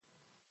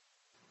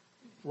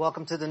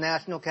Welcome to the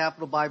National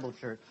Capital Bible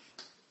Church.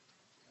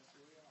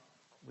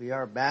 We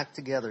are back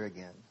together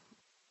again.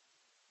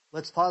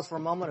 Let's pause for a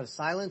moment of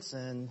silence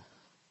and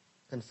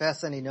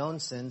confess any known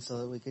sins so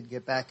that we could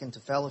get back into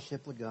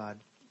fellowship with God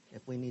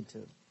if we need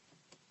to.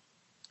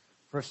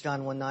 1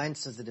 John 1:9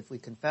 says that if we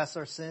confess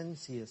our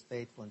sins, He is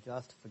faithful and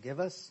just to forgive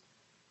us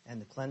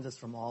and to cleanse us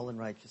from all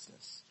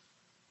unrighteousness.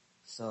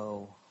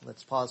 So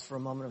let's pause for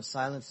a moment of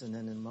silence, and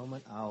then in a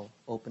moment I'll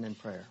open in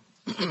prayer.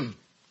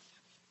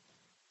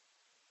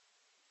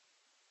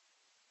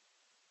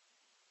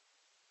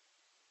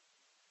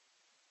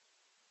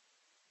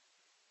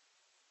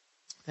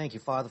 Thank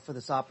you, Father, for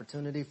this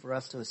opportunity for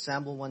us to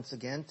assemble once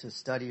again to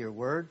study your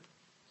word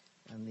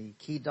and the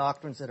key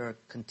doctrines that are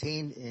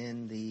contained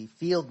in the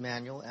field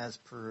manual as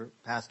per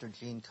Pastor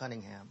Gene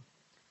Cunningham.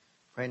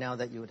 Pray now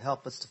that you would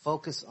help us to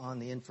focus on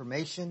the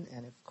information,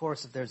 and of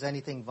course, if there's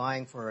anything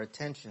vying for our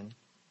attention,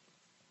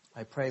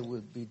 I pray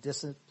we'd be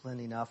disciplined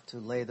enough to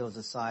lay those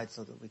aside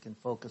so that we can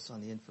focus on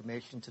the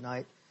information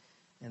tonight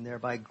and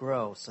thereby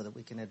grow so that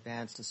we can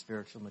advance to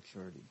spiritual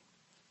maturity.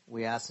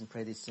 We ask and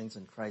pray these things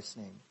in Christ's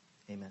name.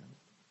 Amen.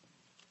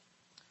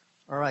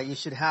 All right, you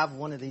should have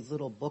one of these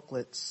little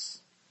booklets,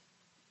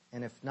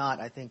 and if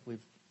not, I think we're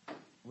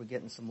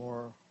getting some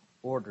more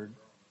ordered.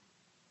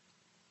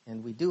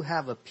 And we do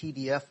have a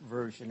PDF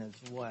version as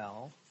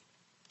well,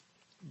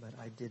 but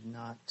I did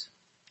not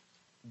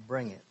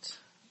bring it.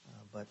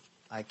 But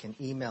I can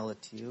email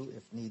it to you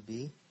if need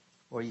be,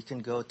 or you can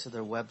go to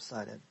their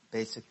website at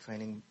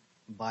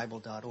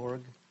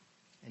basictrainingbible.org,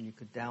 and you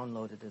could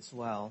download it as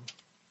well.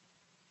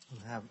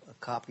 You have a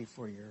copy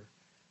for your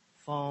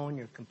phone,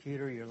 your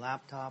computer, your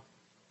laptop.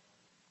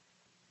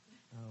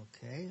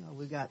 Okay,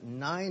 we got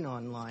 9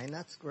 online.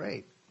 That's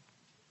great.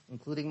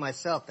 Including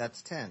myself,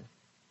 that's 10.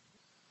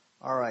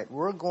 All right,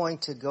 we're going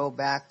to go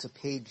back to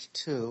page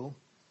 2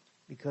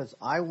 because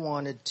I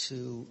wanted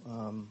to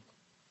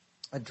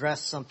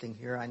address something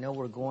here. I know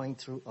we're going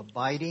through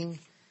abiding,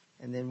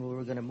 and then we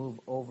were going to move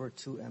over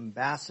to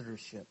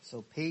ambassadorship.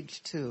 So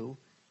page 2,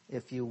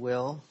 if you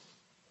will,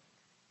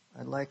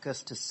 I'd like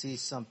us to see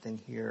something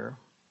here.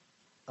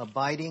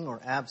 Abiding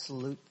or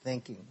absolute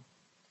thinking.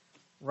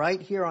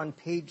 Right here on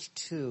page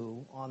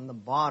 2, on the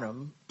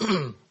bottom,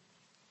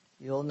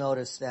 you'll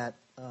notice that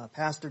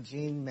Pastor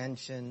Gene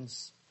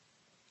mentions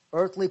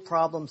earthly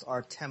problems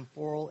are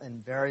temporal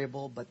and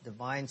variable, but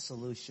divine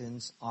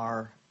solutions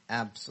are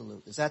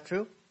absolute. Is that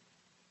true?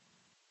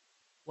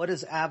 What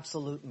does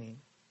absolute mean?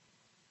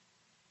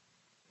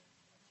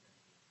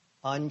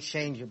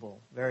 Unchangeable.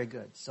 Very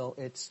good. So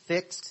it's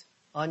fixed,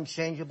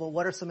 unchangeable.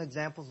 What are some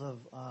examples of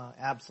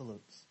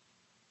absolutes?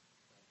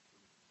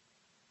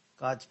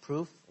 God's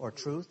proof or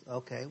truth.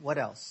 Okay, what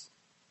else?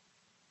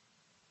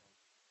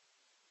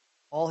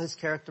 All His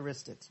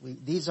characteristics.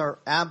 These are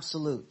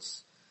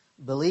absolutes.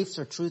 Beliefs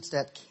or truths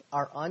that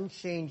are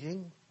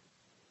unchanging,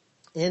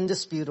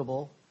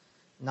 indisputable,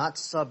 not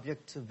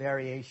subject to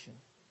variation.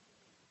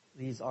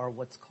 These are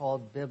what's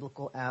called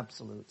biblical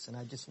absolutes. And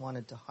I just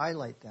wanted to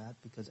highlight that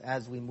because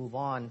as we move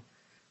on,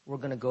 we're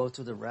going to go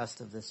through the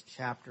rest of this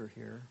chapter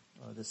here,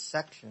 this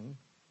section.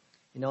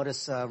 You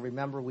notice,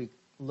 remember we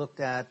looked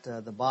at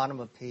the bottom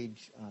of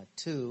page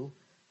 2,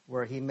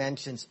 where he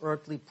mentions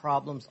earthly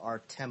problems are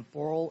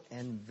temporal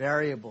and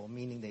variable,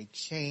 meaning they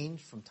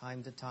change from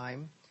time to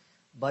time,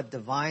 but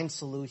divine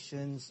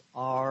solutions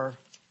are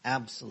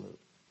absolute.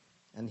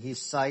 And he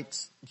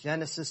cites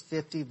Genesis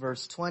 50,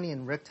 verse 20,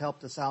 and Rick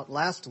helped us out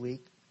last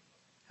week,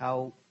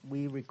 how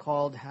we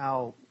recalled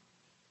how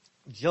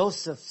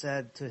Joseph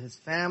said to his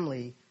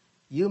family,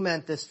 "You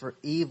meant this for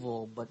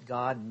evil, but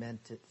God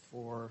meant it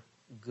for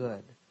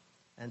good."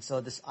 And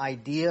so this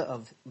idea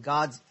of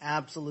God's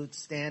absolute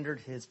standard,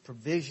 His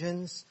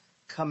provisions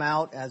come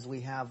out as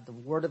we have the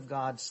Word of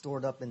God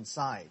stored up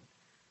inside.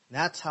 And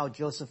that's how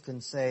Joseph can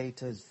say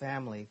to his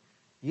family,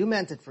 "You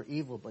meant it for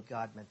evil, but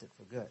God meant it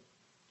for good."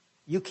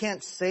 You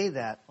can't say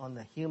that on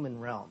the human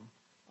realm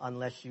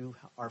unless you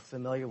are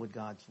familiar with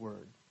God's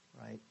Word,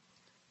 right?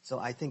 So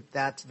I think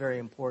that's very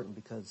important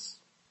because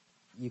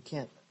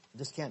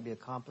this can't be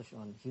accomplished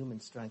on human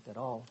strength at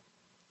all.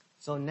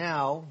 So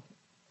now,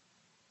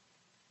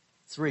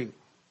 3.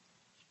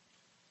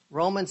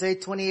 Romans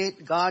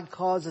 8:28, God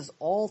causes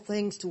all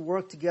things to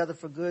work together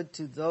for good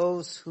to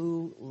those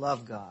who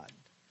love God,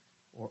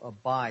 or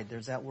abide.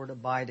 There's that word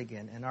abide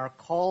again, and are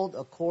called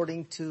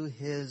according to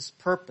His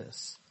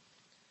purpose.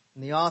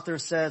 And the author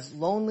says,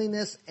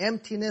 loneliness,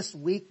 emptiness,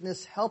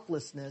 weakness,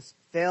 helplessness,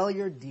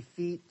 failure,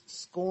 defeat,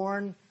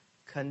 scorn,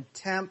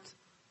 contempt,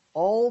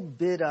 all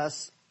bid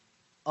us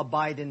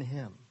abide in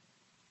Him.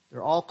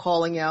 They're all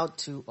calling out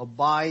to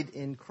abide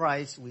in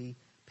Christ. We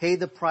pay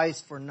the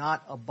price for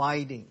not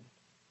abiding,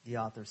 the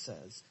author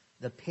says.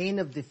 The pain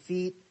of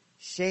defeat,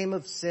 shame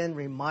of sin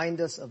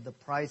remind us of the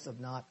price of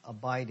not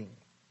abiding.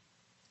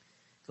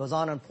 Goes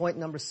on point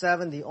number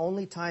 7, the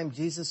only time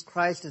Jesus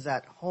Christ is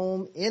at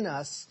home in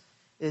us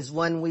is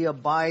when we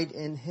abide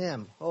in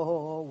Him.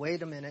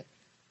 Wait a minute.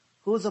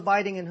 Who's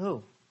abiding in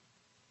who?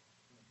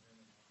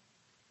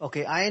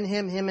 Okay, I and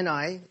him and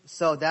I.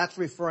 So that's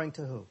referring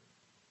to who?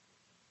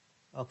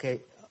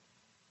 Okay,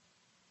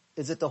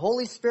 Is it the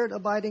Holy Spirit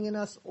abiding in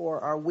us,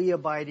 or are we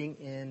abiding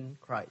in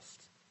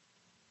Christ?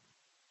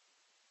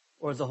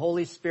 Or is the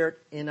Holy Spirit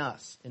in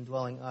us,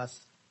 indwelling us?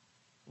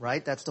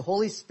 Right? That's the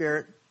Holy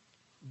Spirit.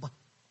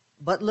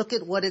 But look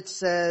at what it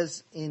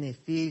says in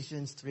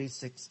Ephesians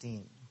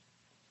 3:16.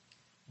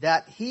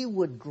 That he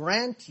would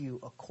grant you,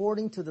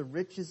 according to the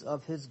riches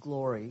of his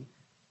glory,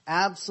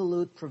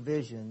 absolute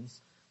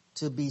provisions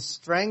to be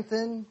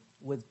strengthened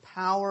with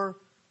power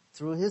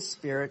through his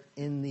Spirit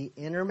in the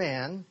inner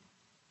man,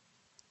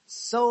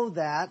 so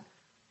that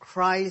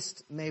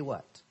Christ may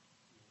what?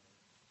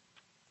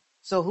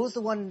 So who's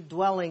the one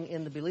dwelling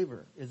in the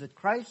believer? Is it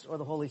Christ or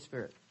the Holy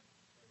Spirit?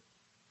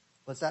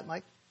 What's that,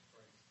 Mike?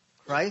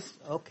 Christ?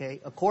 Okay.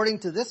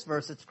 According to this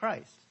verse, it's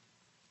Christ.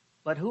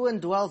 But who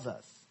indwells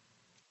us?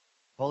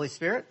 Holy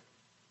Spirit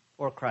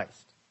or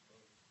Christ?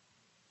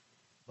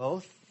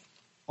 Both?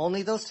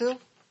 Only those two?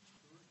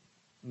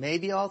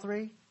 Maybe all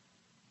three?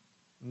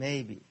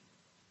 Maybe.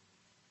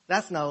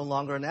 That's no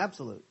longer an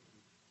absolute.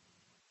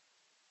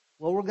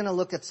 Well, we're going to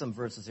look at some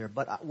verses here.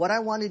 But what I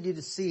wanted you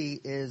to see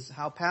is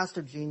how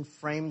Pastor Gene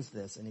frames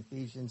this in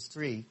Ephesians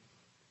 3,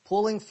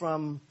 pulling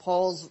from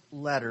Paul's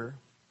letter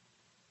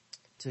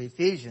to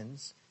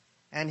Ephesians.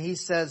 And he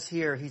says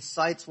here, he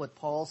cites what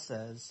Paul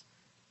says,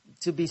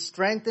 to be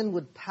strengthened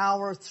with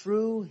power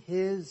through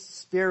his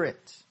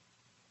Spirit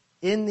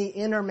in the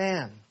inner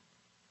man.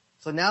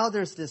 So now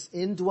there's this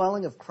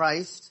indwelling of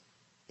Christ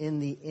in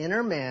the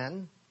inner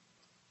man,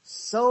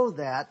 so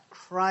that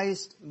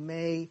Christ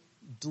may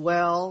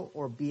dwell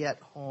or be at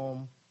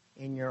home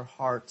in your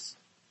hearts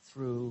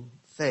through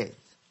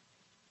faith.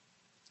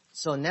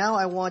 So now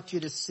I want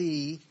you to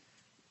see,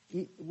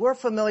 we're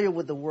familiar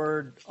with the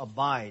word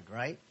abide,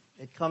 right?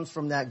 It comes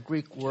from that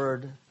Greek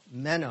word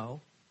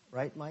meno,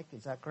 right, Mike?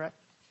 Is that correct?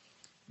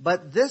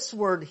 But this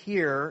word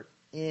here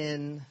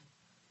in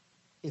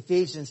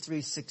Ephesians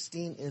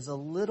 3:16 is a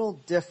little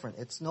different.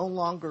 It's no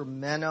longer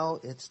meno,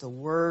 it's the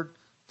word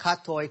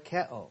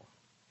katoikeo.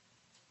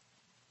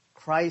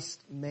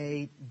 Christ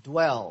may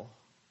dwell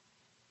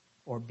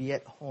or be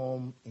at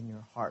home in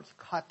your hearts.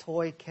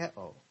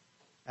 Katoikeo,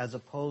 as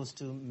opposed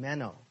to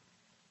meno.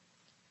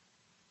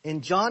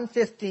 In John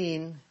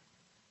 15,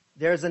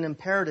 there's an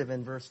imperative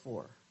in verse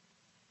 4.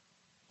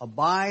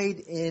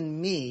 Abide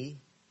in me.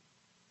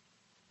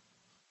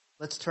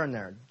 Let's turn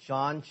there.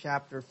 John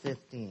chapter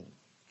 15.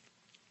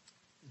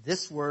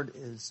 This word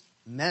is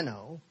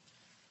meno.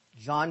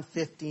 John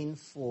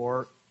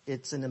 15:4.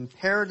 It's an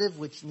imperative,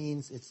 which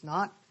means it's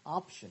not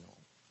optional.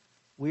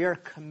 We are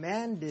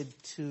commanded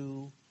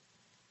to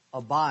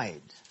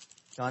abide.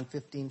 John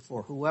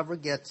 15:4. Whoever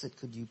gets it,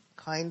 could you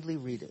kindly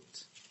read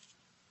it?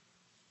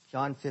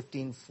 John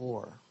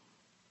 15:4.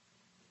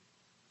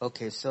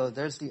 Okay, so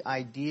there's the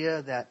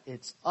idea that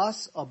it's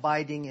us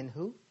abiding in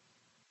who?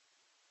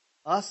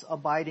 Us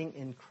abiding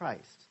in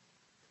Christ.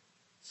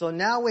 So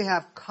now we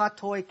have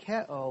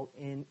katoikeo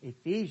in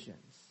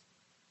Ephesians,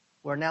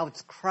 where now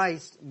it's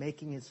Christ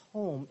making his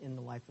home in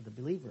the life of the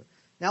believer.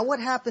 Now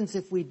what happens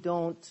if we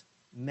don't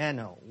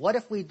meno? What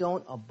if we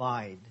don't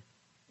abide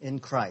in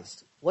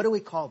Christ? What do we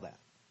call that?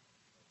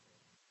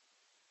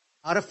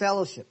 Out of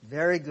fellowship.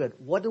 Very good.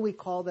 What do we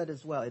call that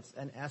as well? It's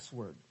an S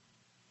word.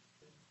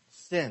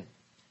 Sin.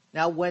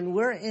 Now when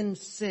we're in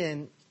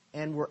sin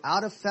and we're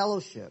out of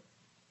fellowship,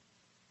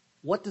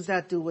 what does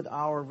that do with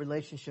our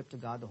relationship to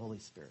God the Holy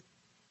Spirit?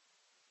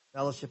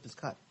 Fellowship is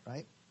cut,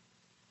 right?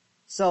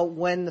 So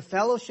when the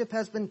fellowship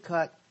has been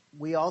cut,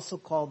 we also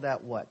call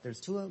that what? There's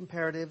two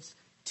imperatives,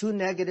 two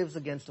negatives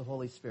against the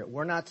Holy Spirit.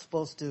 We're not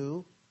supposed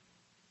to,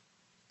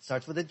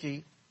 starts with a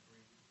G,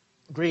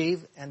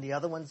 grieve, and the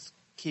other one's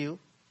Q,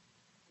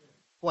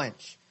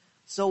 quench.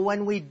 So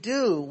when we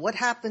do, what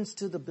happens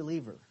to the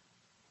believer?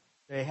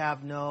 They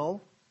have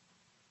no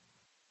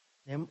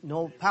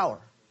power.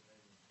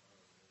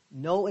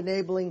 No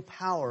enabling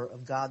power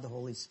of God the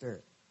Holy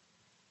Spirit.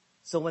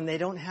 So when they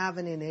don't have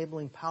any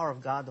enabling power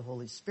of God the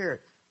Holy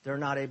Spirit, they're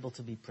not able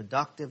to be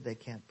productive. They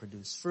can't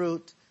produce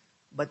fruit.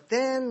 But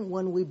then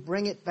when we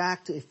bring it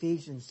back to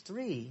Ephesians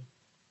 3,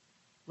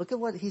 look at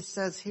what he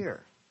says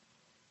here.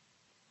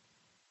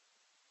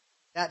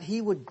 That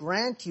he would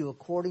grant you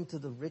according to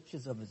the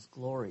riches of his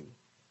glory.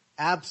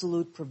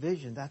 Absolute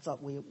provision. That's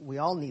what we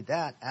all need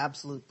that.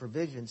 Absolute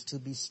provisions to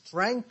be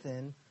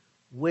strengthened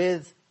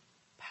with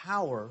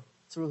power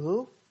through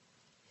who?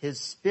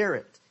 His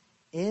Spirit.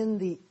 In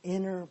the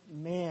inner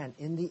man,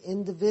 in the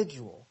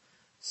individual,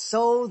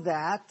 so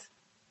that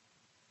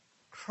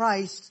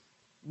Christ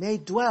may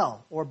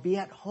dwell or be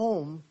at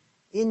home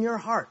in your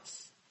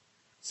hearts.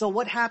 So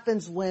what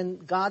happens when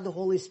God the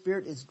Holy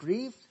Spirit is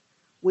grieved?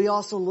 We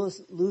also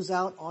lose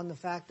out on the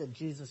fact that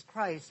Jesus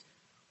Christ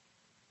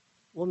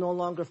will no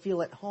longer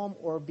feel at home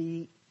or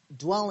be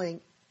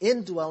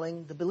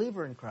indwelling the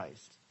believer in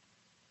Christ.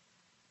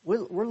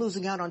 We're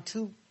losing out on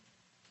two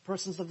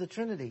persons of the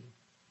Trinity.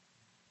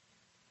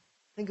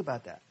 Think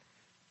about that.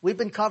 We've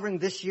been covering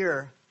this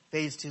year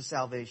phase 2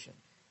 salvation.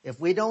 If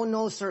we don't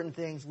know certain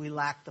things, we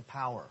lack the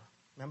power.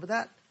 Remember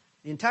that?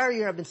 The entire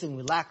year I've been saying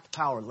we lack the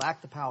power,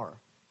 lack the power.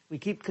 We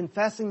keep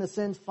confessing the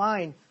sins,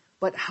 fine,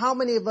 But how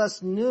many of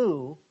us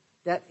knew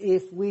that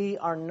if we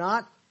are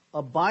not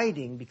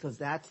abiding, because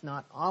that's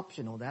not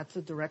optional, that's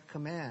a direct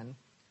command,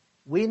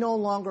 we no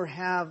longer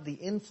have the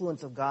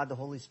influence of God, the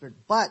Holy Spirit,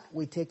 but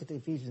we take it to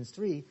Ephesians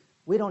 3,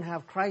 we don't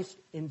have Christ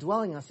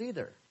indwelling us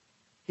either.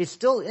 He's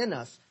still in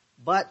us,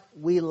 but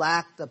we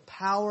lack the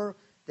power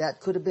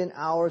that could have been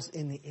ours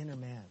in the inner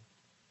man.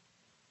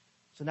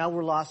 So now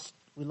we're lost,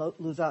 we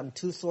lose out in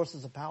two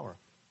sources of power.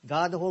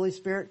 God, the Holy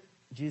Spirit,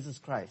 Jesus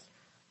Christ.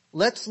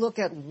 Let's look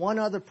at one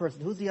other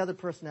person. Who's the other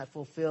person that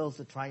fulfills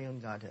the triune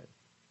Godhead?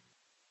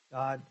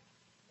 God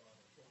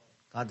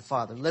the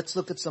Father. Let's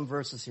look at some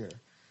verses here.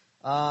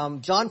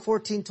 John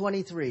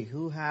 14:23.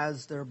 Who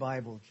has their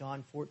Bible?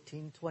 John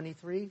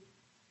 14:23.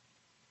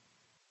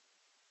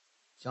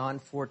 John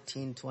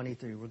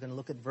 14:23. We're going to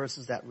look at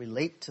verses that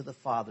relate to the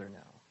Father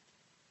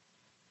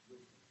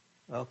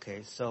now.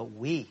 Okay, so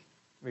we,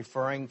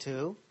 referring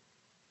to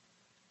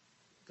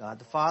God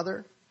the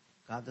Father,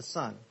 God the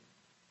Son.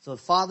 So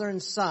the Father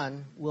and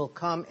Son will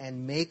come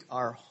and make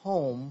our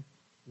home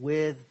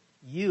with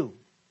you,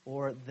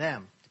 or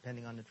them,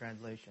 depending on the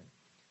translation.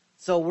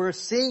 So we're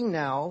seeing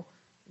now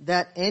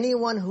that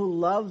anyone who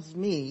loves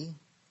me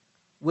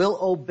will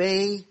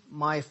obey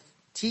my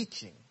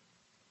teaching.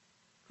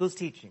 Who's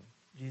teaching?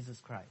 Jesus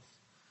Christ.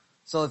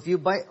 So if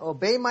you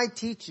obey my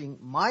teaching,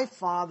 my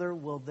Father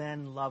will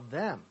then love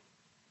them.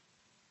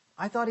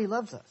 I thought He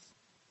loves us.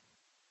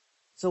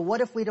 So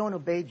what if we don't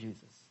obey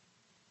Jesus?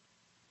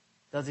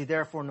 Does He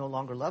therefore no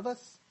longer love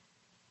us?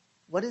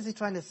 What is He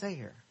trying to say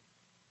here?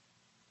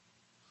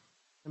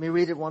 Let me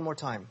read it one more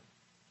time.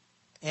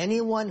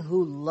 Anyone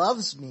who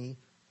loves me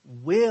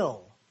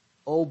will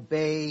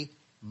obey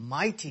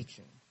my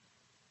teaching.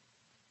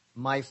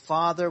 My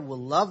Father will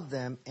love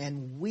them,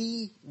 and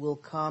we will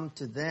come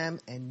to them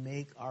and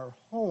make our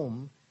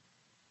home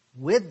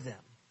with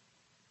them.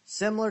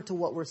 Similar to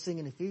what we're seeing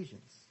in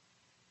Ephesians.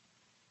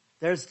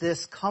 There's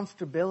this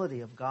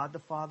comfortability of God the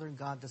Father and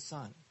God the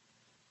Son.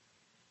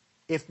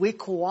 If we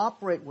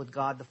cooperate with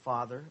God the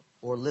Father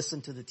or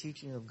listen to the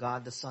teaching of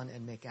God the Son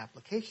and make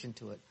application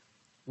to it,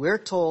 we're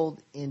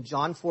told in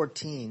John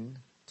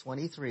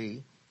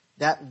 14:23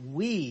 that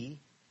we,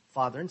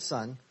 Father and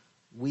Son,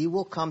 we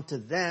will come to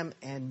them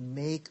and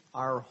make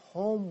our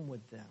home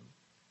with them.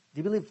 Do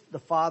you believe the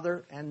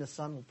Father and the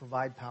Son will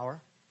provide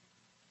power?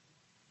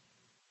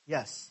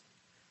 Yes.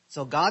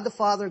 So God the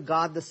Father,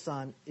 God the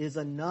Son is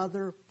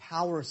another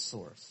power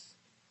source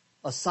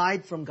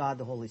aside from God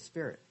the Holy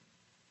Spirit.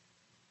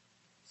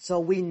 So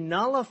we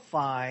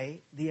nullify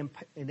the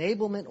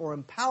enablement or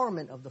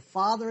empowerment of the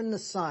Father and the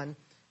Son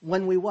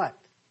when we what?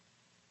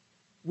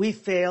 We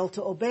fail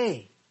to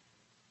obey.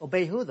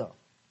 Obey who though?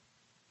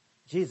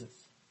 Jesus.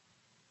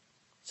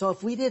 So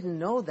if we didn't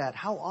know that,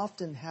 how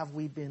often have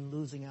we been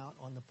losing out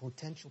on the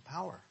potential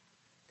power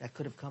that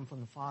could have come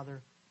from the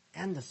Father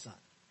and the Son?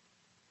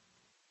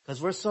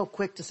 Because we're so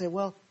quick to say,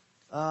 well,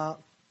 1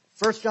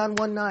 John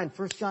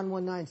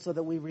 1:9, so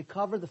that we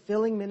recover the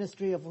filling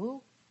ministry of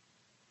who?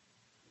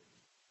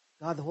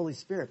 God the Holy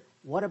Spirit.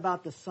 What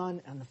about the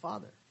Son and the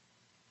Father?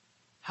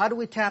 How do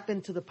we tap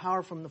into the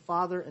power from the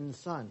Father and the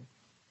Son?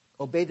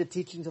 Obey the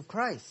teachings of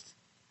Christ.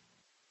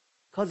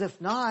 Because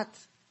if not,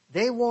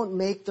 they won't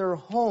make their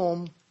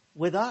home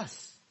with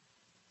us.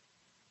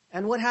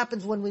 And what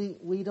happens when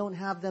we don't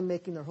have them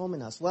making their home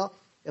in us? Well,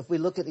 if we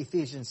look at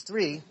Ephesians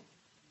 3,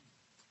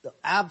 the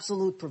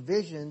absolute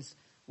provisions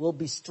will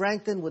be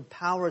strengthened with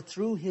power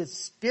through His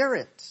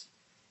Spirit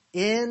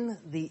in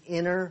the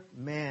inner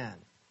man,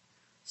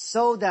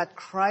 so that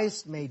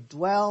Christ may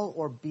dwell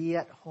or be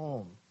at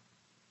home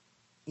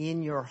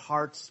in your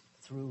hearts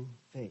through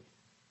faith.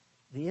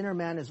 The inner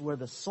man is where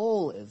the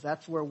soul is.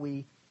 That's where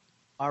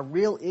our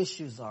real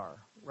issues are,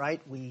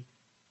 right?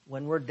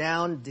 When we're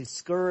down,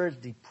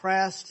 discouraged,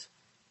 depressed,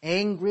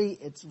 angry,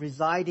 it's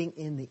residing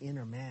in the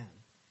inner man.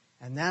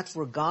 And that's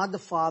where God the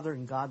Father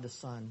and God the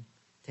Son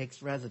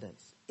takes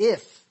residence,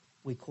 if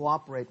we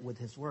cooperate with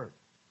His Word.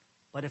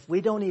 But if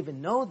we don't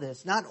even know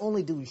this, not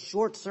only do we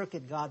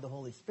short-circuit God the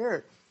Holy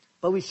Spirit,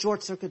 but we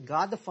short-circuit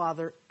God the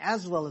Father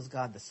as well as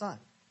God the Son,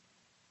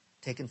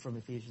 taken from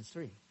Ephesians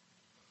 3.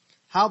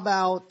 How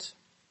about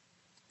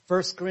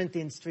 1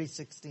 Corinthians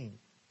 3:16?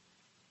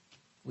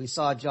 We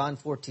saw John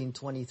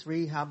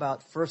 14:23. How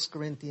about 1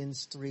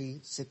 Corinthians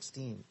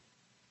 3:16?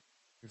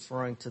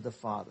 Referring to the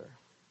Father.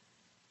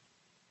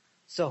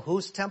 So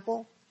whose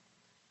temple?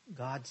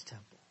 God's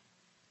temple.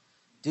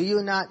 Do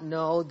you not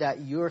know that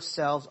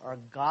yourselves are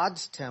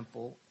God's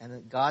temple and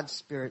that God's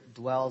Spirit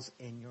dwells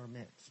in your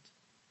midst?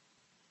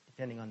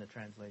 Depending on the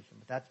translation,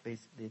 but that's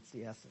basically, it's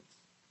the essence.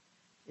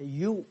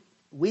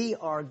 We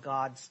are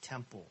God's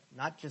temple,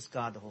 not just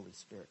God the Holy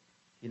Spirit.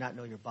 You not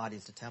know your body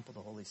is the temple of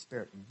the Holy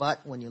Spirit.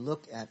 But when you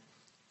look at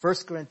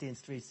 1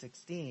 Corinthians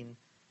 3:16,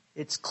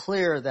 it's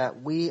clear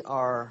that we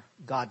are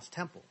God's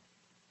temple.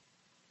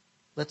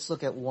 Let's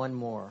look at one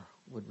more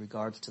with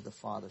regards to the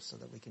Father so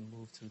that we can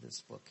move through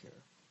this book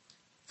here.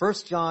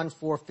 1 John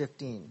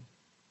 4:15.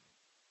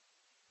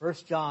 1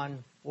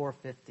 John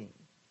 4:15.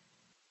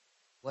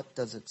 What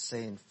does it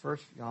say in 1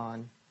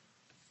 John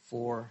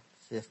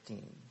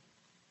 4:15?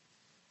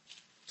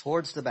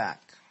 towards the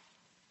back,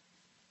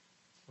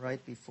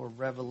 right before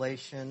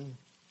Revelation,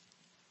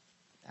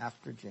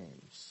 after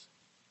James.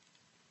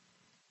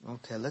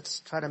 Okay,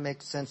 let's try to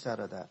make sense out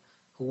of that.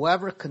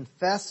 Whoever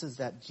confesses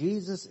that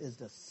Jesus is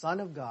the Son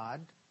of God,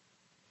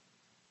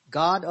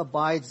 God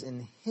abides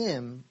in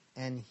him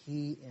and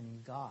he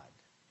in God.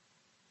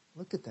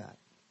 Look at that.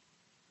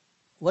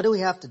 What do we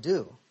have to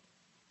do?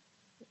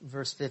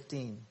 Verse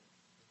 15.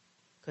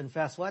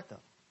 Confess what though?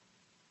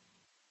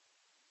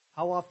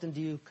 How often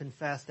do you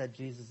confess that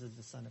Jesus is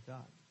the Son of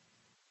God?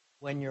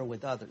 When you're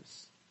with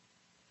others.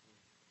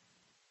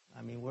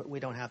 I mean, we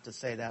don't have to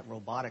say that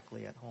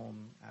robotically at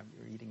home after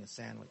you're eating a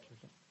sandwich or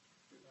something.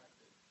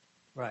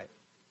 Right.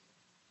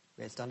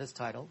 Based on his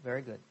title.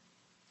 Very good.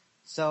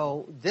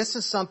 So this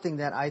is something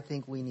that I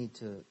think we need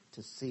to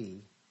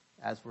see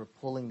as we're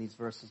pulling these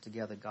verses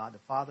together. God the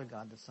Father,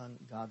 God the Son,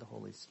 God the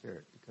Holy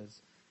Spirit.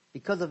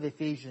 Because of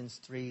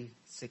Ephesians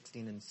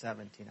 3:16 and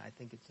 17, I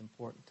think it's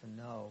important to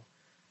know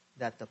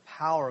that the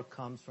power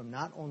comes from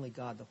not only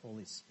God the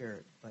Holy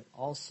Spirit, but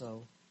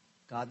also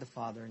God the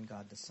Father and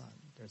God the Son.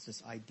 There's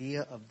this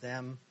idea of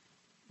them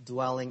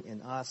dwelling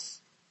in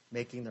us,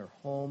 making their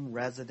home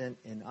resident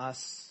in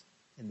us,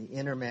 in the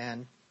inner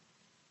man.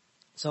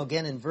 So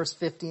again, in verse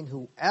 15,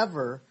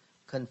 whoever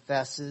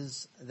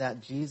confesses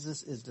that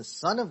Jesus is the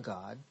Son of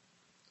God,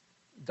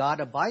 God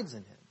abides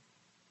in him.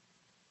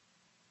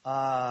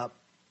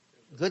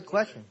 Good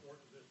question.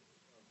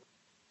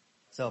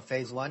 So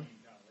phase 1?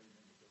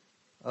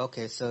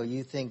 Okay, so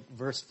you think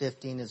verse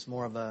 15 is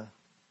more of a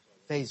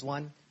phase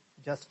 1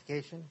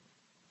 justification?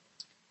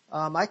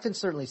 I can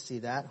certainly see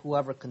that.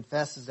 Whoever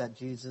confesses that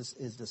Jesus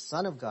is the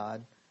Son of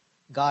God,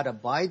 God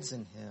abides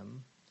in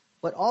him.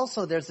 But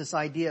also there's this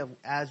idea of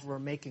as we're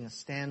making a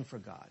stand for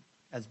God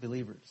as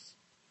believers.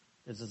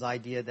 There's this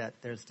idea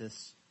that there's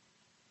this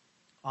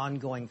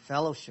ongoing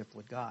fellowship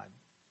with God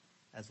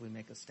as we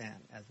make a stand,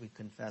 as we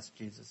confess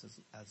Jesus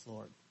as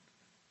Lord.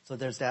 So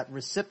there's that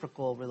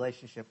reciprocal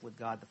relationship with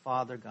God the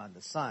Father, God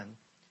the Son,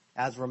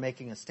 as we're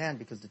making a stand.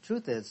 Because the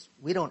truth is,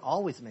 we don't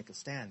always make a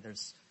stand.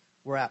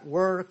 We're at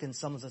work and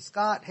someone says,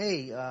 Scott,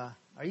 hey, are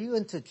you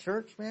into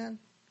church, man?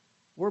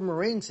 We're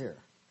Marines here.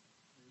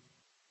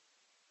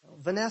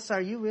 Vanessa,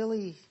 are you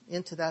really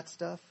into that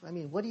stuff? I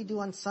mean, what do you do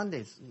on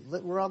Sundays?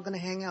 We're all going to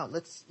hang out.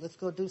 Let's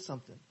go do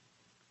something.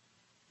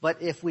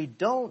 But if we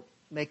don't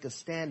make a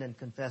stand and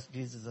confess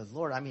Jesus as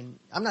Lord, I mean,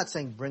 I'm not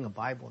saying bring a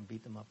Bible and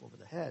beat them up over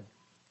the head.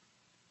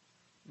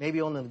 Maybe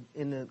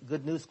in the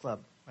Good News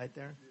Club right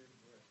there.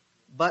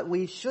 But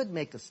we should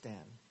make a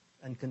stand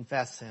and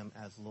confess him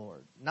as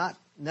Lord. Not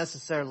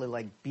necessarily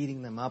like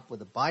beating them up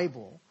with a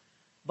Bible,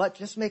 but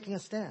just making a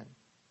stand.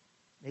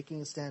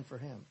 Making a stand for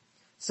him.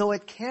 So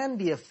it can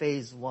be a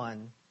phase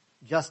 1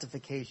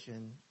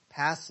 justification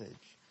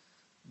passage.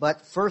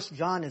 But 1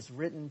 John is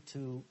written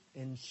to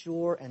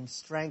ensure and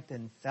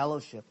strengthen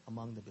fellowship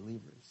among the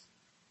believers.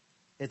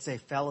 It's a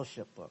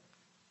fellowship book.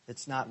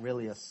 It's not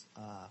really a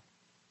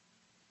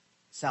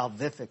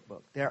salvific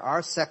book. There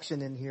are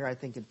sections in here, I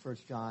think in 1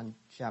 John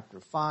chapter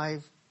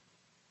 5.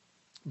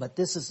 But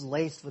this is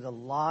laced with a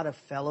lot of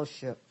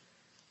fellowship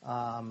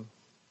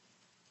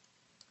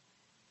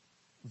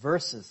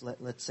verses.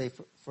 Let's say,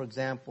 for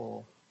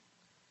example,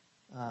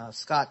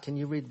 Scott, can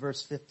you read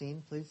verse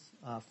 15, please?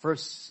 1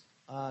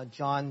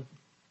 John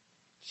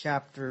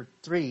chapter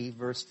 3,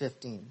 verse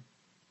 15.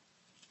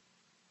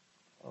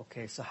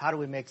 Okay, so how do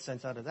we make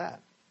sense out of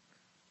that?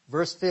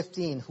 Verse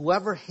 15,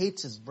 whoever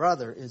hates his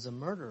brother is a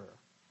murderer.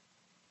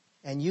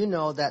 And you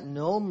know that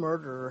no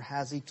murderer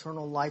has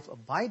eternal life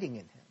abiding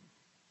in him.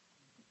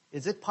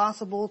 Is it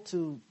possible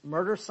to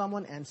murder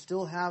someone and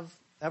still have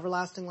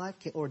everlasting life?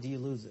 Or do you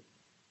lose it?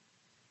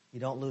 You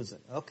don't lose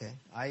it. Okay,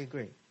 I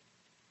agree.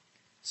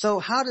 So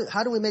how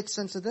do we make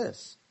sense of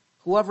this?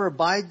 Whoever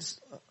abides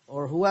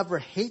or whoever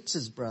hates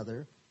his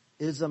brother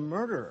is a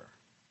murderer.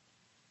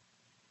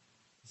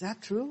 Is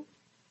that true?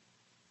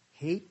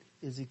 Hate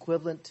is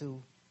equivalent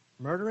to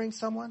murdering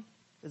someone?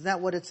 Is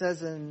that what it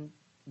says in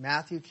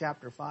Matthew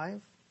chapter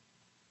 5?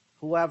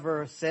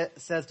 Whoever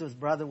says to his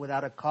brother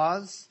without a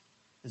cause,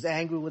 is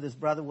angry with his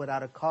brother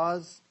without a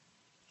cause,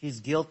 he's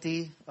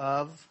guilty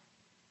of,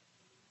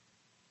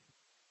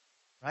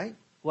 right?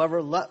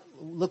 Whoever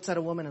looks at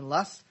a woman in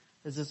lust,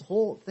 there's this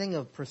whole thing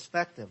of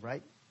perspective,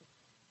 right?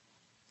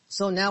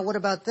 So now what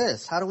about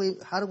this? How do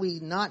we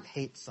not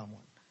hate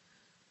someone?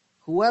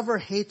 Whoever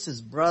hates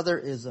his brother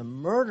is a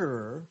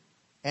murderer,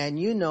 and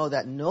you know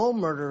that no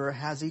murderer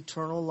has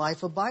eternal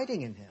life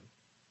abiding in him.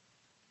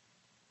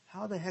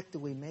 How the heck do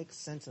we make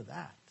sense of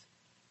that?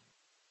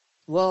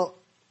 Well,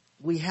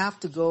 we have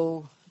to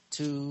go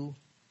to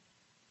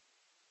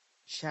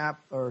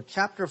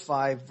chapter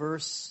 5,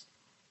 verse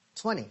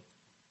 20.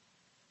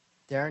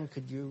 Darren,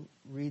 could you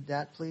read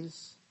that,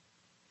 please?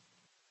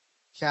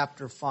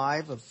 Chapter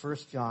 5 of 1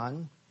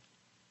 John,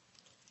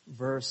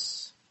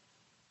 verse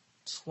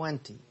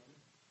 20.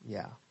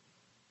 Yeah.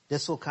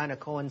 This will kind of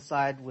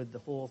coincide with the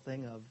whole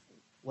thing of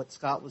what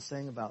Scott was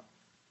saying about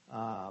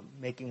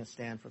making a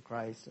stand for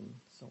Christ and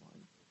so on.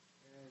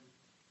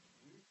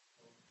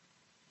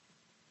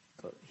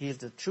 He is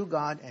the true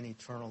God and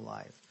eternal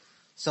life.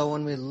 So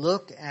when we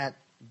look at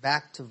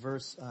back to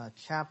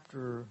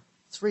chapter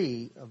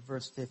 3 of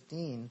verse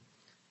 15,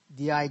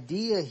 the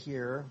idea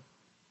here,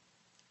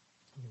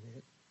 let me read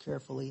it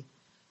carefully,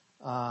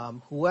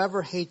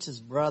 whoever hates his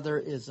brother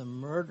is a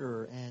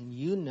murderer, and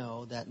you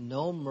know that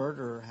no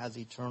murderer has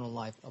eternal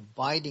life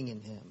abiding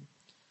in him.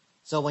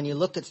 So when you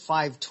look at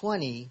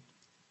 5:20,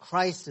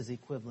 Christ is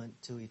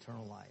equivalent to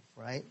eternal life,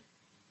 right?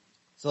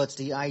 So it's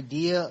the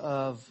idea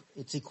of,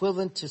 it's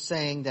equivalent to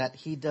saying that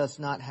he does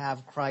not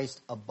have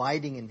Christ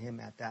abiding in him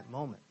at that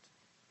moment.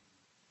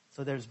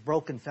 So there's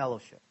broken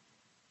fellowship.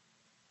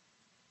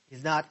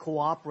 He's not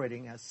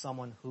cooperating as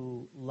someone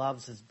who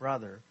loves his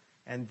brother,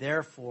 and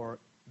therefore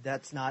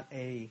that's not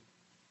a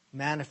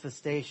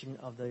manifestation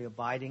of the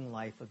abiding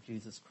life of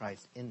Jesus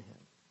Christ in him.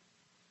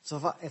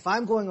 So if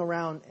I'm going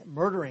around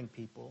murdering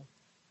people,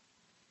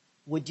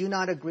 would you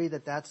not agree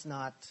that that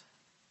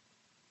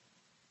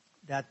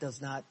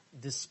does not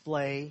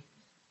display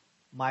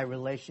my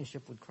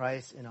relationship with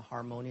Christ in a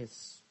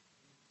harmonious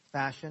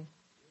fashion?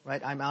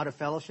 Right? I'm out of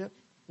fellowship.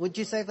 Would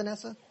you say,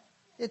 Vanessa?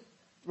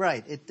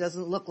 Right. It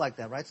doesn't look like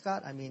that, right,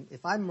 Scott? I mean,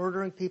 if I'm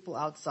murdering people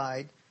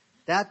outside,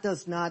 that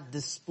does not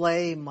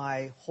display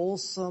my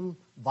wholesome,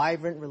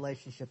 vibrant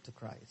relationship to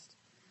Christ.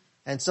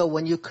 And so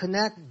when you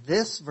connect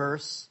this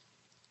verse,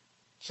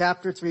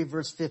 chapter 3,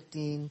 verse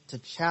 15, to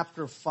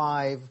chapter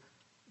 5,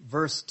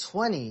 verse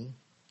 20,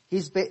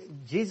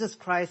 Jesus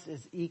Christ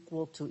is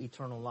equal to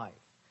eternal life.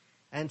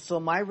 And so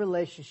my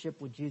relationship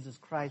with Jesus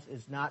Christ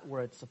is not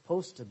where it's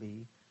supposed to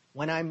be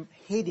when I'm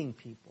hating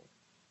people,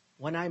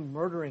 when I'm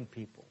murdering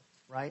people,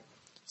 right?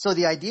 So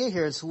the idea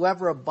here is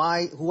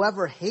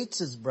whoever hates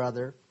his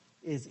brother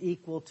is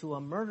equal to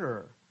a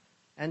murderer.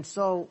 And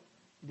so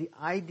the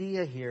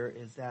idea here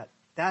is that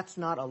that's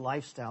not a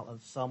lifestyle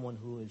of someone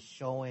who is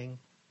showing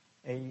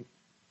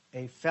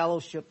a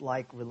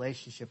fellowship-like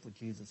relationship with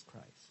Jesus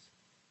Christ.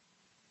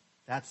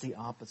 That's the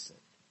opposite.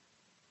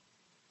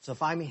 So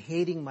if I'm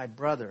hating my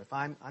brother, if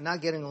I'm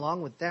not getting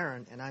along with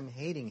Darren and I'm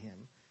hating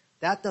him,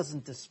 that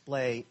doesn't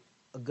display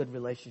a good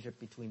relationship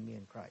between me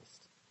and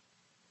Christ.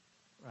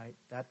 Right?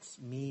 That's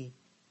me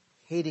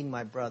hating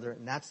my brother,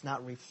 and that's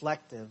not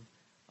reflective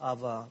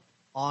of an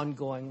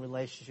ongoing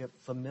relationship,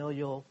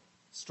 familial,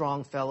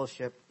 strong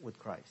fellowship with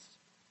Christ.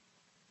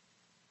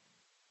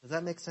 Does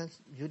that make sense?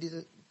 Judy,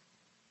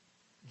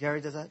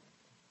 Jerry, does that?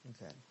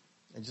 Okay.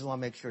 I just want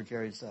to make sure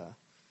Jerry's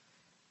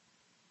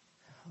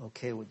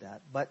okay with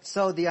that. But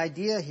so the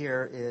idea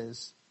here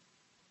is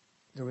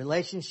the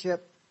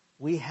relationship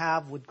we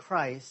have with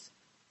Christ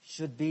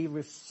should be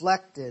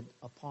reflected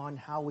upon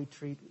how we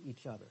treat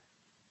each other.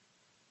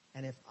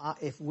 And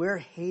if we're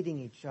hating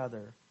each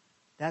other,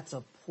 that's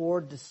a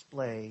poor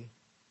display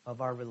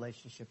of our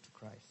relationship to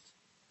Christ.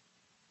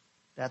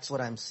 That's what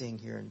I'm seeing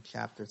here in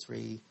chapter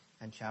 3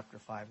 and chapter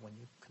 5 when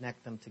you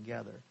connect them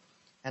together.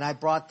 And I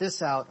brought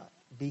this out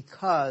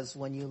because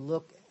when you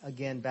look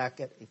again back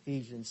at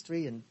Ephesians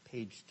 3 and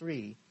page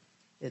 3,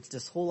 it's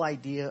this whole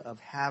idea of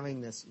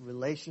having this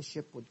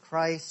relationship with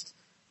Christ,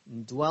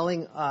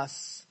 indwelling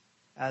us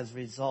as a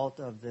result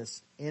of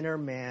this inner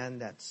man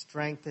that's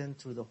strengthened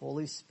through the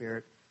Holy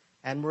Spirit.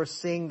 And we're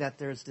seeing that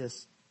there's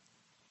this,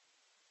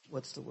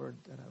 what's the word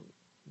that I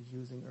was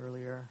using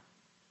earlier?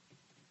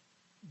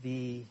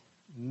 The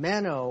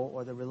meno,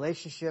 or the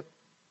relationship,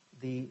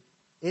 the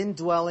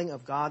indwelling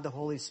of God the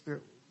Holy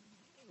Spirit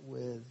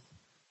with,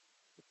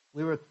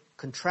 we were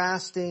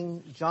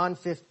contrasting John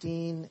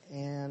 15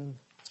 and,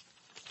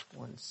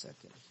 one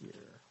second here.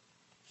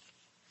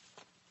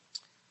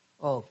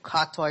 Oh,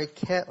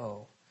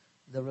 katoikeo,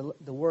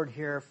 the word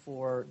here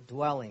for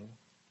dwelling,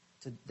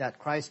 that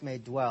Christ may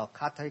dwell,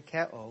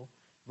 katoikeo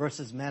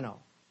versus meno.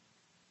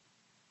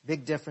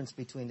 Big difference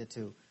between the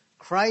two.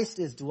 Christ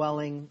is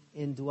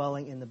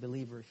indwelling in the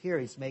believer here.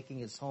 He's making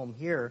his home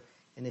here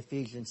in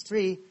Ephesians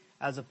 3,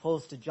 as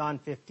opposed to John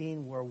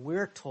 15, where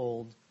we're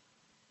told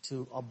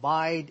to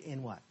abide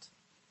in what?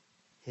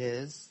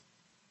 His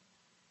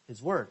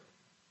word.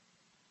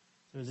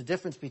 There's a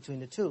difference between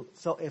the two.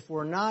 So if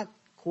we're not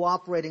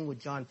cooperating with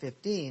John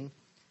 15,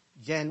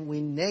 then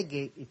we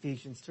negate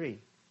Ephesians 3.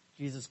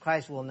 Jesus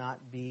Christ will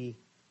not be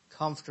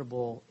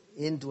comfortable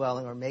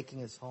indwelling or making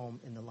his home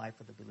in the life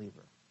of the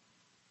believer.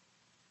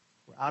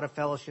 We're out of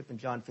fellowship in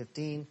John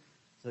 15,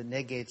 so it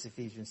negates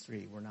Ephesians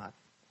 3.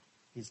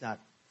 He's not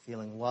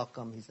feeling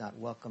welcome. He's not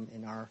welcome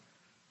in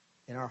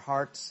our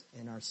hearts,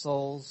 in our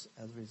souls,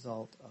 as a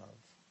result of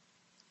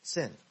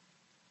sin.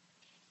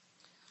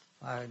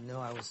 I know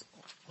I was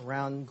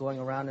going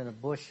around in a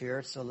bush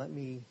here, so let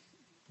me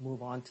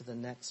move on to the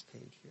next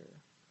page here.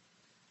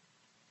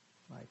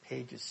 My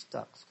page is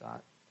stuck,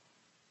 Scott.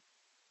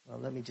 Well,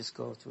 let me just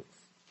go through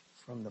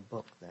from the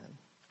book then.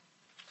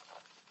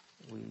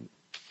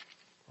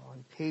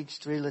 On page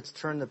 3, let's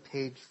turn to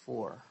page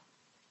 4.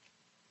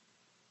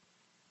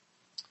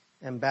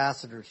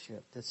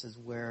 Ambassadorship. This is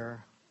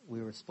where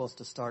we were supposed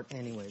to start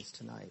anyways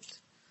tonight.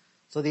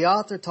 So the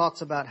author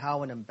talks about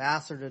how an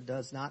ambassador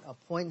does not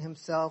appoint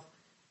himself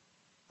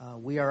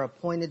We are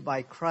appointed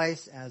by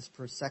Christ as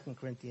per 2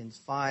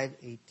 Corinthians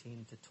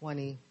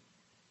 5:18-20.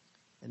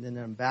 And then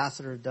an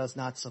ambassador does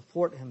not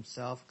support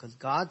himself because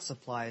God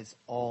supplies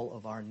all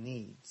of our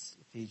needs.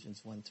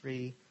 Ephesians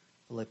 1:3,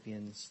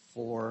 Philippians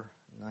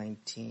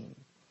 4:19.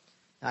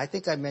 Now, I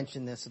think I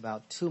mentioned this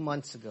about 2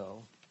 months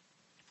ago.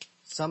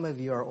 Some of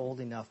you are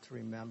old enough to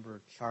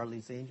remember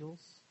Charlie's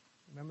Angels.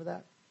 Remember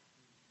that?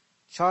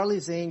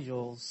 Charlie's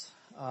Angels,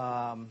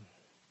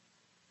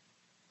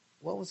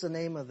 what was the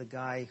name of the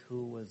guy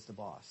who was the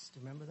boss? Do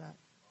you remember that?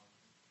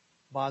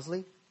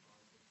 Bosley?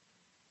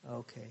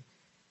 Okay.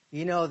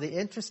 You know, the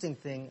interesting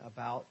thing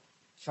about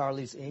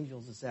Charlie's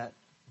Angels is that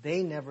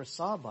they never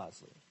saw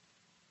Bosley.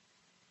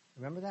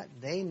 Remember that?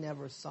 They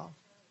never saw.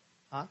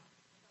 Huh?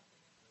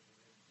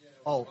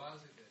 Oh,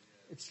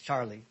 it's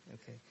Charlie.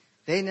 Okay.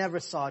 They never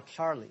saw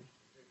Charlie.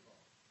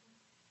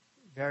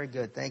 Very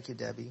good. Thank you,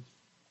 Debbie.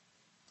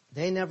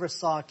 They never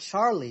saw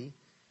Charlie,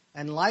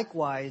 and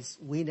likewise,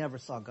 we never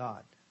saw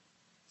God.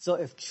 So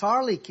if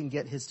Charlie can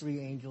get his 3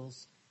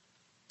 angels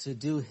to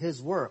do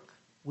his work,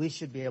 we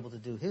should be able to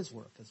do his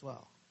work as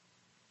well.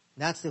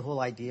 That's the whole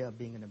idea of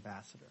being an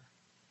ambassador.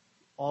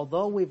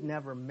 Although we've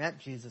never met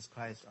Jesus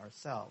Christ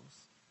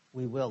ourselves,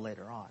 we will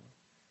later on.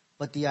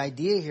 But the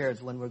idea here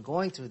is when we're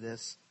going through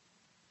this,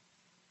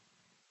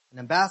 an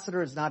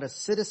ambassador is not a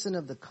citizen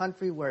of the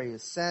country where he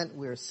is sent.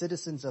 We are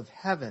citizens of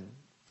heaven,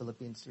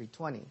 Philippians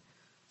 3:20.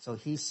 So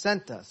he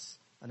sent us.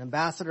 An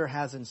ambassador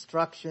has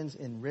instructions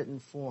in written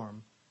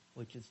form,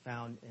 which is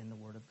found in the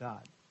Word of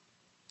God,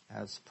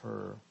 as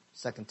per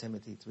 2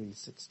 Timothy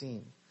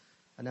 3:16.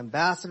 An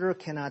ambassador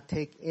cannot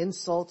take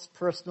insults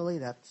personally.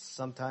 That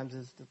sometimes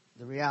is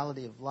the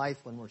reality of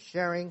life when we're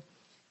sharing.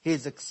 He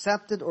is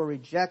accepted or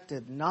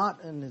rejected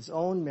not in his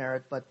own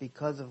merit, but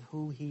because of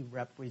who he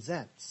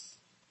represents.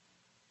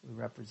 We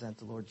represent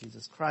the Lord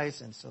Jesus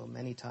Christ, and so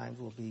many times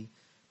we'll be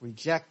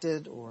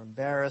rejected or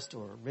embarrassed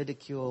or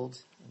ridiculed,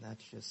 and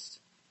that's just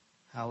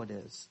how it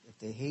is. If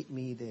they hate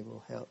me, they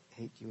will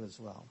hate you as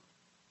well.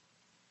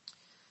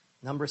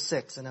 Number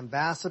 6, an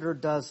ambassador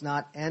does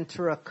not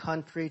enter a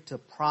country to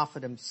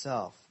profit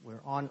himself.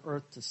 We're on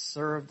earth to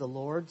serve the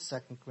Lord,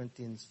 2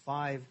 Corinthians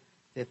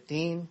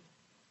 5:15.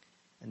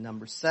 And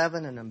number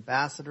 7, an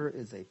ambassador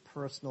is a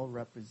personal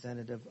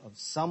representative of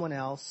someone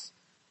else.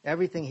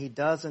 Everything he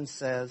does and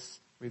says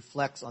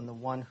reflects on the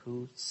one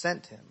who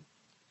sent him.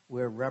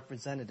 We're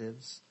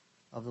representatives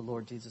of the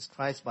Lord Jesus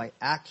Christ by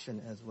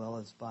action as well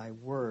as by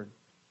word,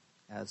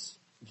 as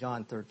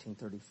John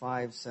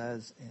 13:35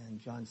 says and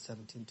John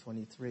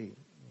 17:23.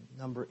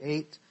 Number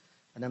 8,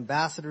 an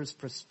ambassador's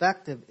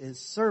perspective is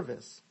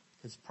service.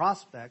 His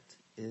prospect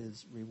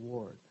is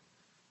reward.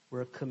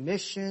 We're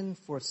commissioned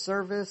for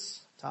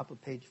service, top of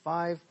page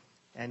 5,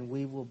 and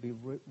we will be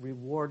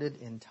rewarded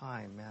in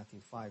time.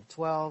 Matthew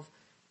 5:12,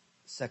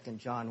 2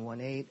 John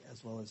 1:8,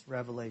 as well as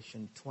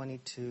Revelation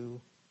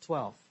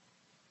 22:12.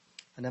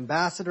 An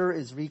ambassador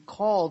is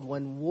recalled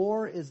when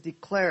war is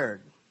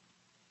declared.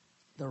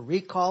 The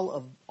recall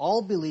of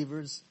all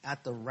believers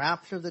at the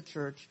rapture of the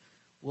church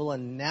will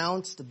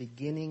announce the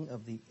beginning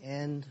of the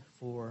end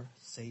for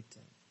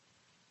Satan.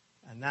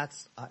 And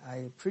I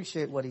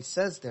appreciate what he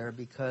says there,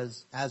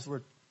 because as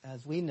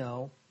we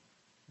know,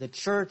 the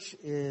church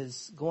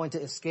is going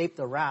to escape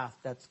the wrath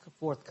that's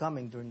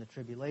forthcoming during the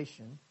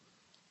tribulation.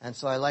 And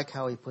so I like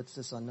how he puts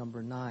this on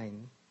number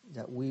 9,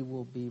 that we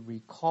will be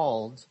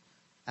recalled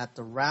at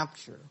the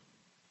rapture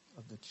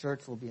of the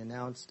church will be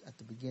announced at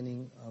the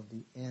beginning of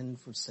the end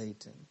for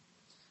Satan.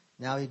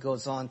 Now he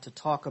goes on to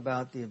talk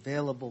about the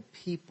available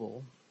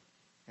people,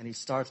 and he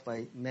starts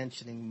by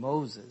mentioning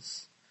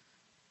Moses.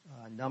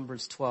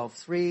 Numbers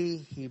 12:3,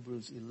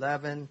 Hebrews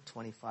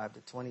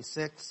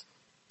 11:25-26.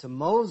 To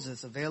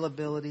Moses,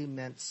 availability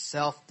meant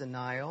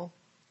self-denial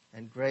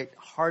and great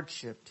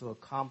hardship to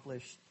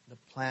accomplish the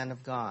plan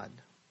of God.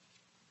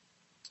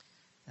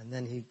 And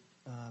then he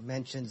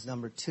mentions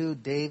number 2,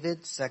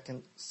 David,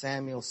 2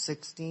 Samuel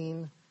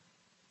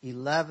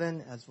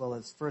 16:11, as well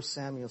as 1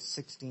 Samuel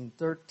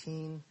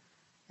 16:13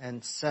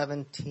 and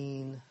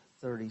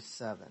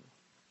 17:37.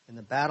 In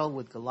the battle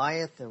with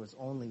Goliath, there was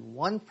only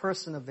one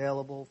person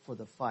available for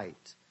the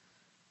fight,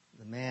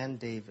 the man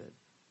David.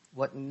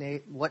 What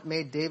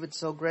made David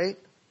so great?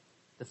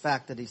 The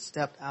fact that he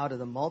stepped out of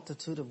the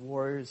multitude of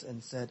warriors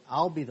and said,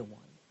 I'll be the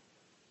one.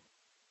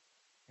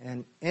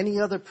 And any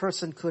other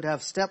person could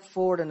have stepped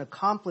forward and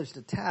accomplished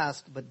the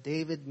task, but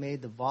David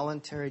made the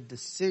voluntary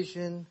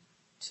decision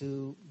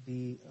to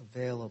be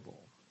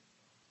available.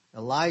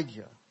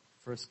 Elijah,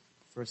 1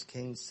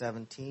 Kings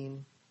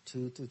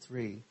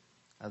 17:2-3,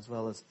 as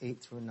well as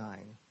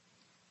 8-9.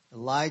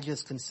 Elijah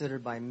is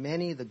considered by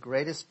many the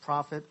greatest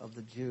prophet of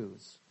the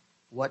Jews.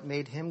 What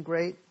made him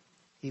great?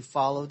 He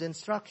followed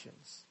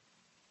instructions.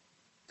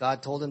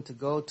 God told him to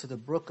go to the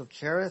brook of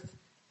Cherith,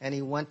 and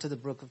he went to the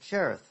brook of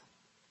Cherith.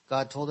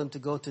 God told him to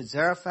go to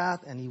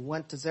Zarephath, and he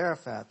went to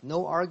Zarephath.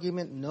 No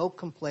argument, no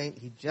complaint.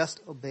 He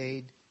just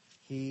obeyed.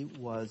 He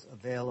was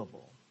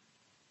available.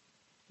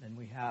 Then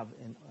we have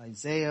in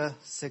Isaiah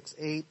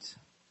 6:8,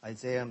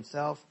 Isaiah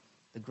himself,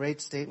 The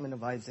great statement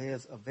of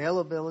Isaiah's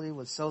availability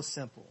was so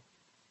simple.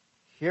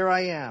 Here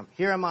I am.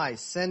 Here am I.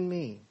 Send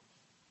me.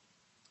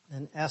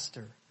 And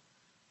Esther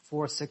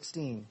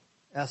 4:16.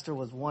 Esther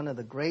was one of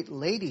the great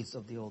ladies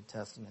of the Old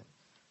Testament.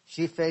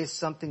 She faced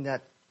something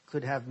that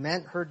could have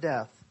meant her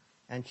death.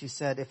 And she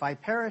said, if I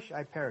perish,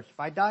 I perish. If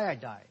I die, I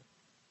die.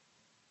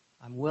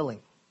 I'm willing.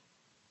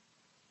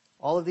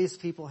 All of these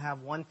people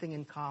have one thing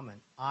in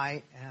common.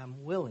 I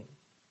am willing.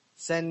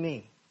 Send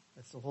me.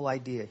 That's the whole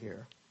idea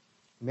here.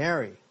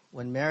 Mary.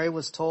 When Mary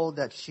was told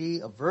that she,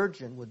 a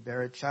virgin, would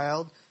bear a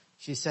child,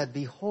 she said,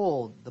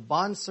 behold, the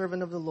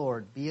bondservant of the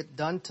Lord, be it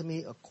done to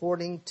me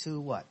according to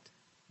what?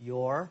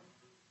 Your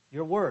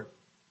word.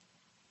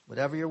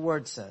 Whatever your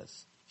word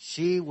says.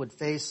 She would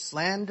face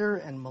slander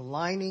and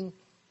maligning,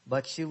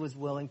 but she was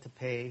willing to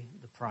pay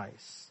the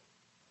price.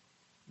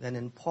 Then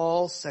in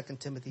Paul, 2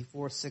 Timothy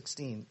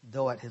 4:16,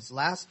 though at his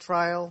last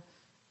trial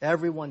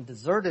everyone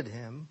deserted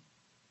him,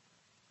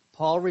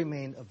 Paul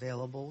remained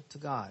available to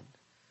God.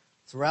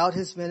 Throughout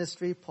his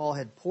ministry, Paul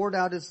had poured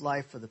out his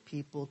life for the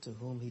people to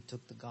whom he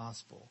took the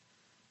gospel.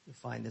 You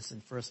find this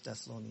in 1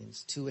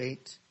 Thessalonians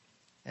 2:8.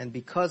 And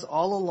because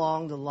all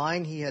along the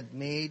line he had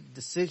made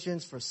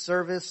decisions for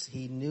service,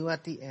 he knew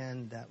at the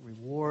end that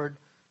reward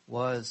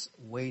was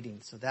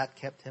waiting. So that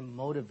kept him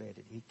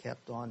motivated. He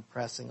kept on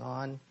pressing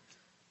on,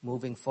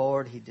 moving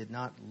forward. He did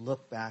not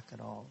look back at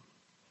all.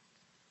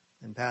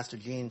 And Pastor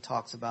Gene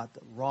talks about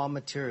the raw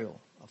material.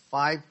 A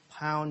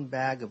 5-pound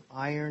bag of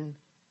iron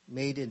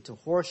made into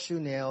horseshoe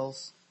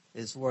nails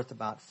is worth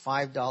about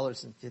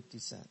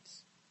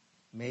 $5.50.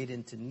 Made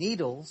into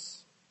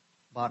needles,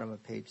 bottom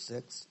of page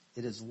 6,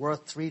 it is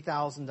worth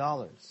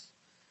 $3,000.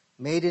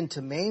 Made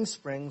into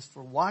mainsprings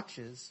for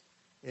watches,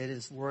 it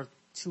is worth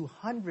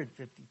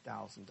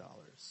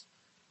 $250,000.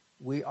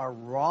 We are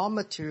raw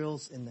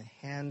materials in the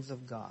hands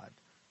of God.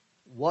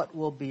 What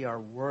will be our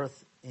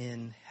worth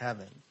in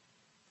heaven?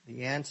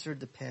 The answer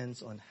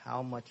depends on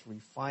how much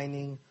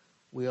refining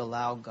we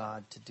allow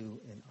God to do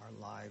in our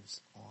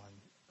lives on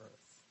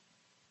earth.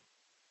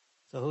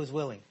 So who's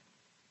willing?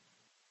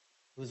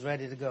 Who's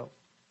ready to go?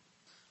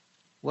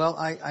 Well,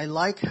 I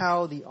like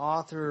how the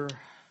author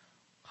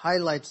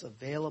highlights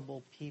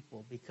available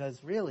people,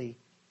 because really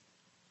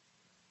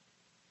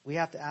we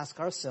have to ask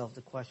ourselves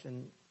the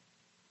question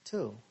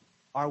too,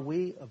 are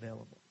we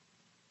available?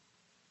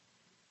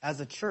 As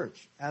a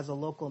church, as a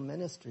local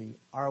ministry,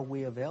 are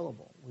we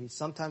available? We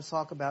sometimes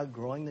talk about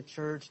growing the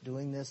church,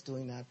 doing this,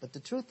 doing that, but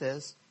the truth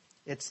is,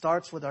 it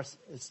starts with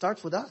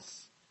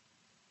us.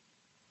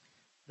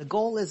 The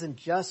goal isn't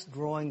just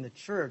growing the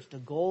church. The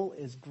goal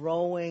is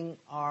growing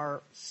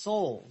our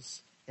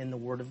souls in the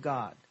Word of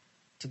God.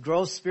 To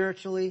grow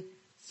spiritually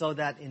so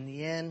that in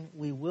the end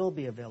we will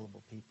be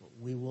available people.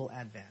 We will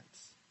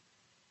advance.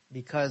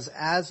 Because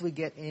as we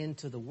get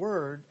into the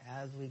Word,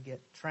 as we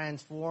get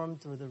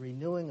transformed through the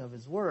renewing of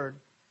His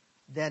Word,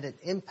 then it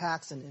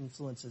impacts and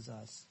influences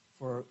us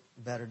for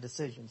better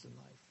decisions in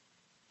life,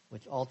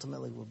 which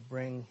ultimately will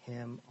bring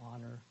Him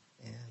honor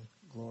and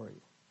glory.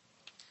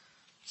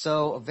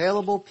 So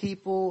available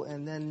people,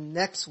 and then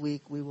next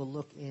week we will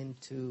look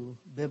into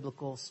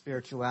biblical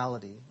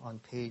spirituality on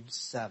page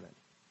 7.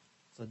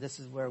 So this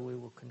is where we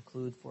will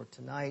conclude for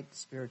tonight,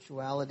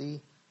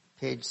 spirituality.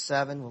 Page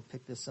 7, we'll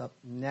pick this up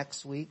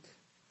next week.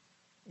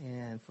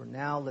 And for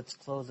now, let's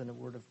close in a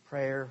word of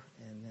prayer,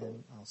 and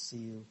then I'll see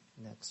you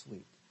next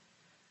week.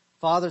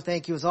 Father,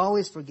 thank you as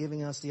always for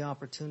giving us the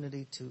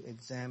opportunity to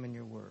examine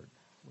your word.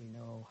 We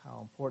know how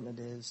important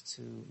it is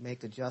to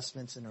make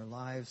adjustments in our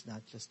lives,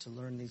 not just to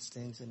learn these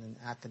things in an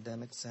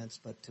academic sense,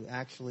 but to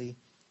actually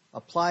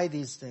apply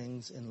these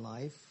things in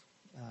life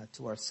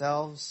to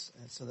ourselves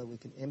so that we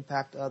can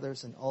impact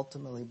others and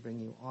ultimately bring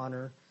you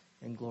honor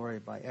and glory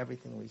by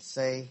everything we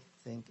say,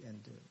 think,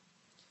 and do.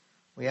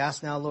 We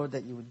ask now, Lord,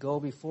 that you would go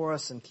before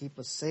us and keep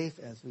us safe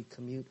as we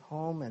commute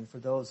home. And for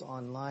those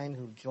online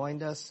who've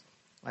joined us,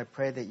 I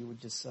pray that you would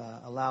just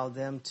allow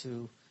them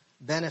to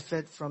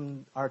benefit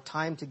from our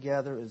time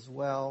together as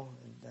well,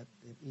 and that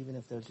even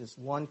if there's just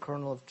one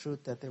kernel of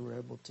truth that they were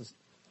able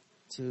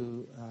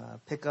to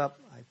pick up,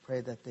 I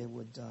pray that they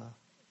would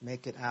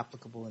make it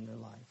applicable in their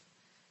life.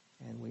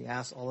 And we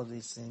ask all of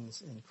these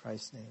things in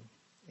Christ's name.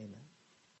 Amen.